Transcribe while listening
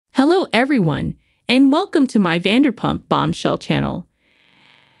Hello everyone, and welcome to my Vanderpump Bombshell channel.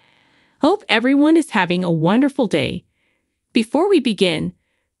 Hope everyone is having a wonderful day. Before we begin,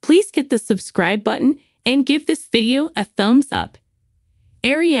 please hit the subscribe button and give this video a thumbs up.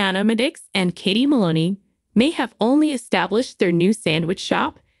 Ariana Madix and Katie Maloney may have only established their new sandwich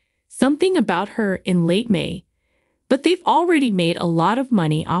shop, something about her, in late May, but they've already made a lot of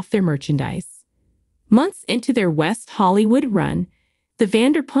money off their merchandise. Months into their West Hollywood run, the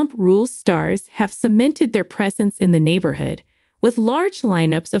Vanderpump Rules stars have cemented their presence in the neighborhood, with large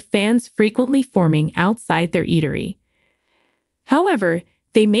lineups of fans frequently forming outside their eatery. However,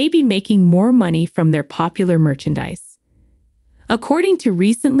 they may be making more money from their popular merchandise. According to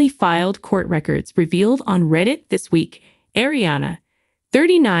recently filed court records revealed on Reddit this week, Ariana,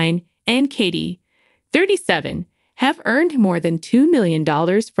 39, and Katie, 37, have earned more than $2 million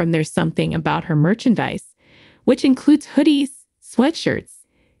from their Something About Her merchandise, which includes hoodies, sweatshirts,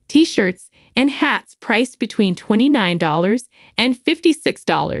 t-shirts, and hats priced between $29 and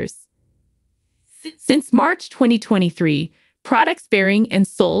 $56. Since March 2023, products bearing and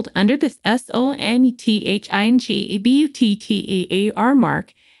sold under the SOMETHINGABUTTAR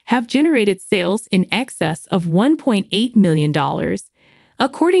mark have generated sales in excess of $1.8 million,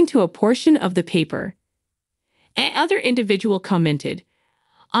 according to a portion of the paper. Another individual commented,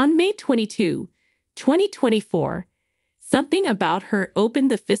 on May 22, 2024, Something About Her opened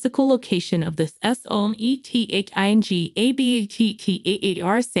the physical location of the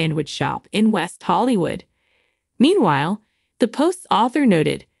SOMETHINGABUTTAR sandwich shop in West Hollywood. Meanwhile, the post's author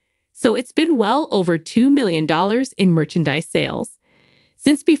noted, so it's been well over $2 million in merchandise sales.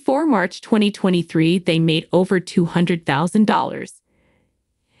 Since before March 2023, they made over $200,000.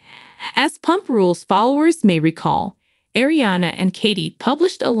 As Pump Rules followers may recall, Ariana and Katie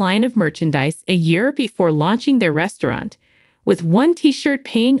published a line of merchandise a year before launching their restaurant, with one t-shirt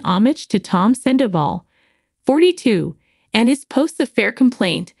paying homage to Tom Sandoval, 42, and his post-affair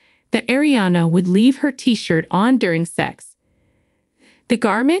complaint that Ariana would leave her t-shirt on during sex. The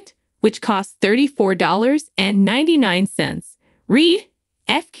garment, which cost $34.99, read,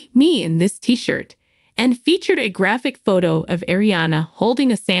 "F me in this t-shirt," and featured a graphic photo of Ariana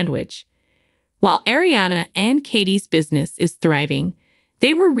holding a sandwich. While Ariana and Katie's business is thriving,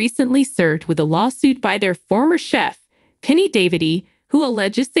 they were recently served with a lawsuit by their former chef, Davidi, who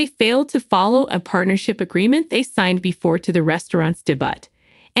alleges they failed to follow a partnership agreement they signed before to the restaurant's debut,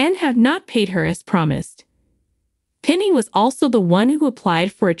 and have not paid her as promised. Penny was also the one who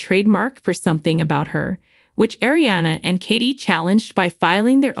applied for a trademark for Something About Her, which Ariana and Katie challenged by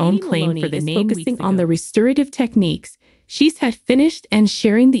filing their own claim for the name, focusing on the restorative techniques she's had finished and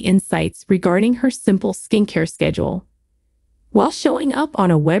sharing the insights regarding her simple skincare schedule. While showing up on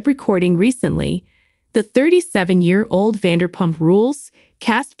a web recording recently, the 37-year-old Vanderpump Rules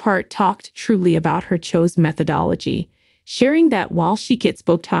cast part talked truly about her chose methodology, sharing that while she gets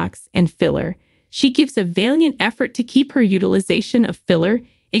Botox and filler, she gives a valiant effort to keep her utilization of filler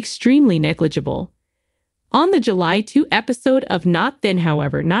extremely negligible. On the July 2 episode of Not Thin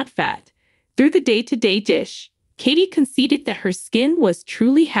However Not Fat, Through the Day-to-Day Dish, Katie conceded that her skin was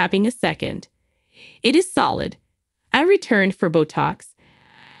truly having a second. It is solid. I returned for Botox.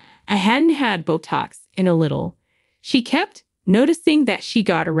 I hadn't had Botox in a little. She kept noticing that she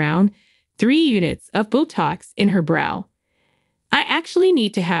got around 3 units of Botox in her brow. I actually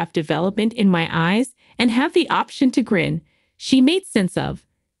need to have development in my eyes and have the option to grin, she made sense of.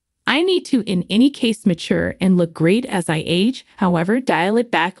 I need to in any case mature and look great as I age, however dial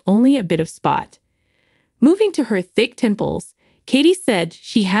it back only a bit of spot. Moving to her thick temples, Katie said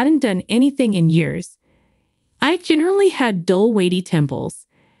she hadn't done anything in years. I've generally had dull, weighty temples.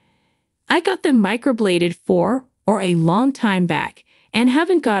 I got them microbladed for a long time back and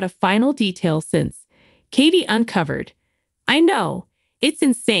haven't got a final detail since, Katie uncovered. I know, it's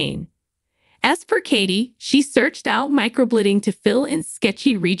insane. As per Katie, she searched out microblading to fill in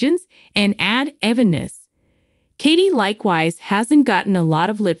sketchy regions and add evenness. Katie likewise hasn't gotten a lot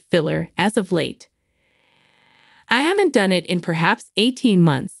of lip filler as of late. I haven't done it in perhaps 18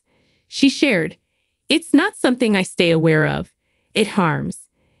 months, she shared. It's not something I stay aware of. It harms.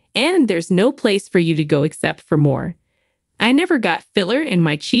 And there's no place for you to go except for more. I never got filler in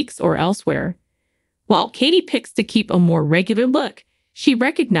my cheeks or elsewhere. While Katie picks to keep a more regular look, she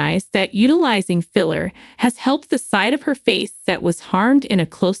recognized that utilizing filler has helped the side of her face that was harmed in a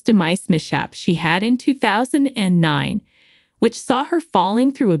close-to-mice mishap she had in 2009, which saw her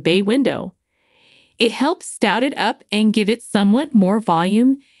falling through a bay window. It helps stout it up and give it somewhat more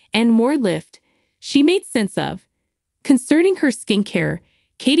volume and more lift, she made sense of. Concerning her skincare,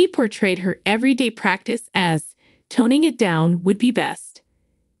 Katie portrayed her everyday practice as toning it down would be best.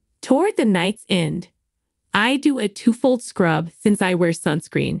 Toward the night's end, I do a twofold scrub since I wear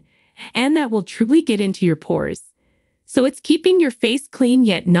sunscreen, and that will truly get into your pores. So it's keeping your face clean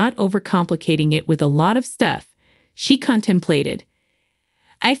yet not overcomplicating it with a lot of stuff, she contemplated.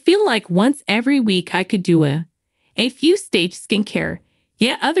 I feel like once every week I could do a few stage skincare.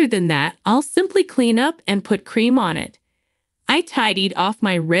 Yet other than that, I'll simply clean up and put cream on it. I tidied off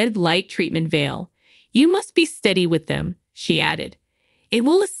my red light treatment veil. You must be steady with them, she added. It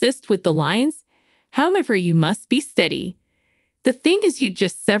will assist with the lines. However, you must be steady. The thing is, you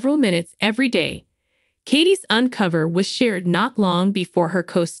just several minutes every day. Katie's uncover was shared not long before her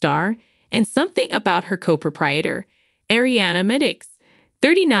co-star and something about her co-proprietor, Ariana Madix,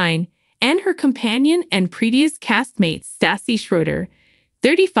 39, and her companion and previous castmate, Stassi Schroeder,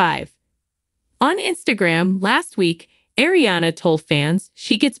 35. On Instagram last week, Ariana told fans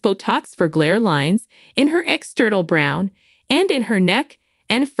she gets Botox for glare lines in her external brow and in her neck,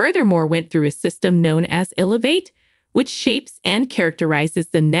 and furthermore went through a system known as Elevate, which shapes and characterizes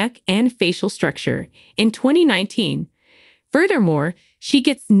the neck and facial structure, in 2019. Furthermore, she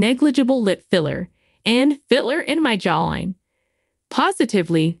gets negligible lip filler and filler in my jawline.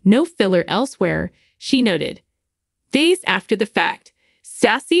 Positively, no filler elsewhere, she noted. Days after the fact,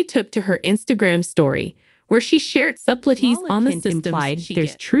 Stassi took to her Instagram story, where she shared subtleties on the system. Implied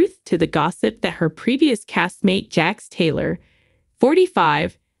there's truth to the gossip that her previous castmate Jax Taylor,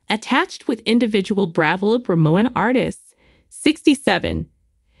 45, attached with individual Bravo Ramona artists, 67.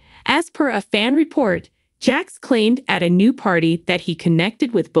 As per a fan report, Jax claimed at a new party that he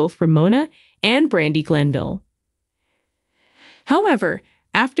connected with both Ramona and Brandi Glanville. However,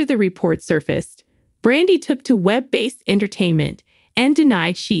 after the report surfaced, Brandi took to web-based entertainment and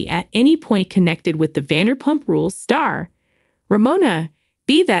denied she at any point connected with the Vanderpump Rules star. Ramona,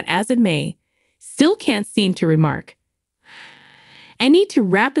 be that as it may, still can't seem to remark. I need to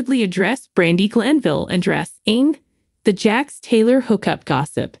rapidly address Brandi Glanville addressing the Jax Taylor hookup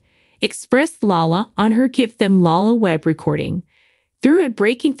gossip, expressed Lala on her Give Them Lala web recording. Through it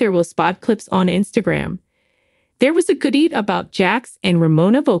breaking there were spot clips on Instagram. There was a goodie about Jax and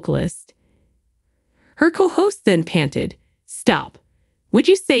Ramona vocalist. Her co-host then panted, "Stop. Would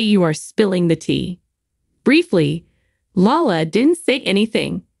you say you are spilling the tea?" Briefly, Lala didn't say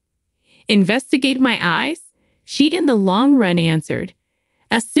anything. "Investigate my eyes?" She in the long run answered.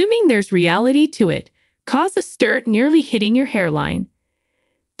 "Assuming there's reality to it, cause a stir nearly hitting your hairline."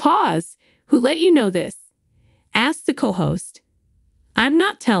 Pause. "Who let you know this?" asked the co-host. "I'm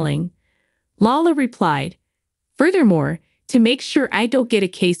not telling," Lala replied. "Furthermore, to make sure I don't get a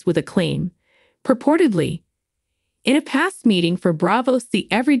case with a claim." Purportedly, in a past meeting for Bravo's The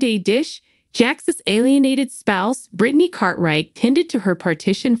Everyday Dish, Jax's alienated spouse, Brittany Cartwright, tended to her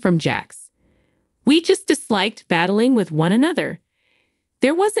partition from Jax. "We just disliked battling with one another.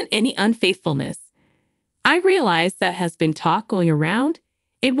 There wasn't any unfaithfulness. I realize that has been talk going around.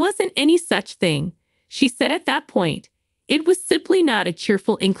 It wasn't any such thing," she said at that point. "It was simply not a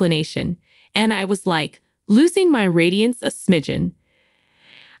cheerful inclination, and I was like, losing my radiance a smidgen.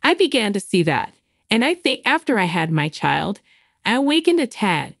 I began to see that, and I think after I had my child, I awakened a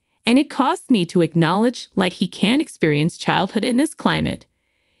tad, and it caused me to acknowledge like he can't experience childhood in this climate.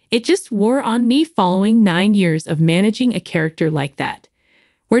 It just wore on me following 9 years of managing a character like that.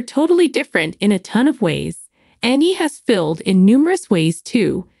 We're totally different in a ton of ways, and he has filled in numerous ways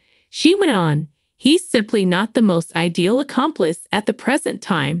too," she went on. "He's simply not the most ideal accomplice at the present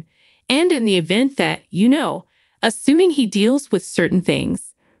time, and in the event that, assuming he deals with certain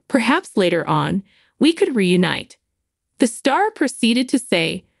things, perhaps later on, we could reunite." The star proceeded to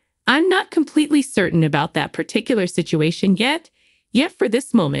say, "I'm not completely certain about that particular situation yet for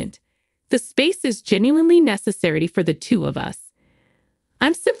this moment, the space is genuinely necessary for the two of us.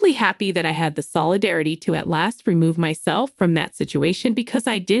 I'm simply happy that I had the solidarity to at last remove myself from that situation because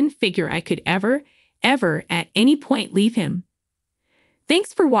I didn't figure I could ever at any point leave him."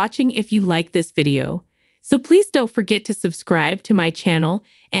 Thanks for watching. If you like this video, so please don't forget to subscribe to my channel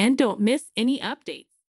and don't miss any updates.